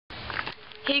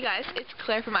Hey guys, it's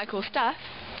Claire from iCoolStuff,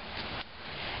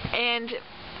 and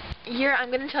here I'm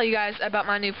going to tell you guys about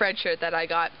my new Fred shirt that I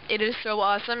got. It is so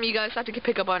awesome, you guys have to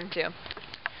pick up on it too.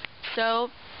 So,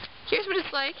 here's what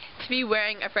it's like to be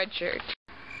wearing a Fred shirt.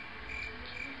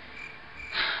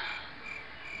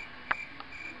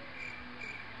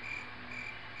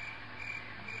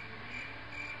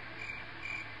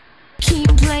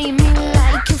 Keep playing me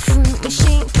like a fruit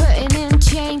machine, putting in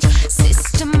change,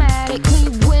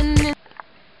 systematically winning.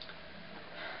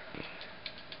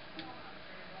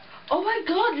 Oh my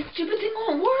god, this stupid thing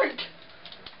won't work!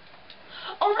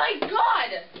 Oh my god!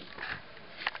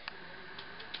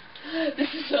 This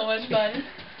is so much fun.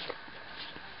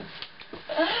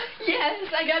 Yes,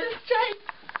 I got a stripe!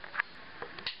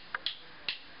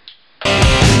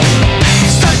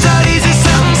 Starts out easy,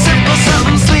 something simple,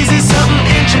 something sleazy, something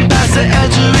inching past the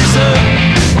edge of reserve.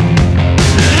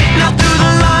 Now through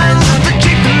the lines of the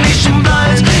keep the nation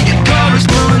blinds, your car is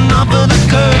pulling off of the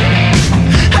curb.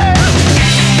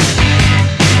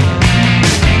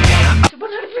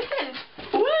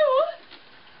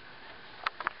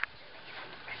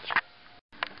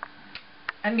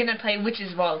 I'm gonna play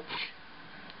Witch's Waltz.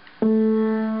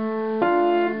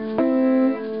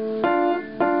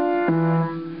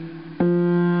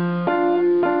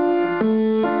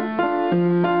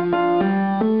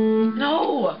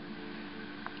 No!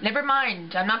 Never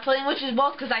mind. I'm not playing Witch's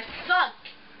Waltz because I suck.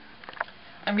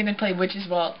 I'm gonna play Witch's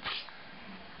Waltz.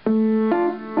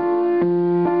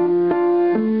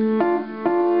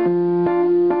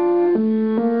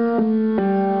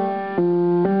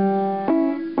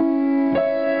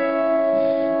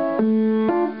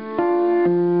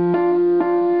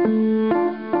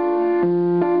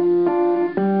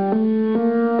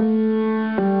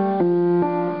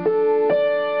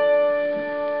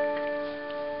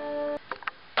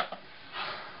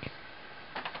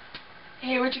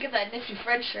 Hey, where'd you get that nifty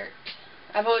Fred shirt?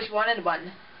 I've always wanted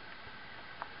one.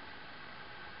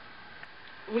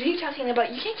 What are you talking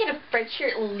about? You can't get a Fred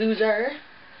shirt, loser.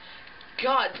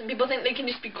 God, some people think they can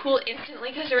just be cool instantly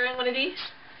because they're wearing one of these.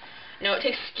 No, it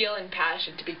takes skill and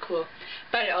passion to be cool.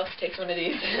 But it also takes one of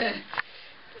these.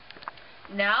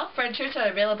 Now, Fred shirts are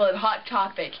available at Hot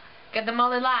Topic. Get them while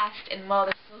they last and while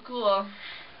they're still cool.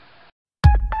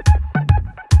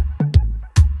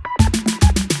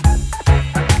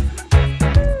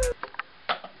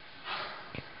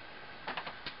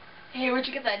 Hey, where'd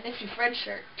you get that nifty Fred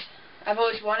shirt? I've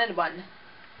always wanted one.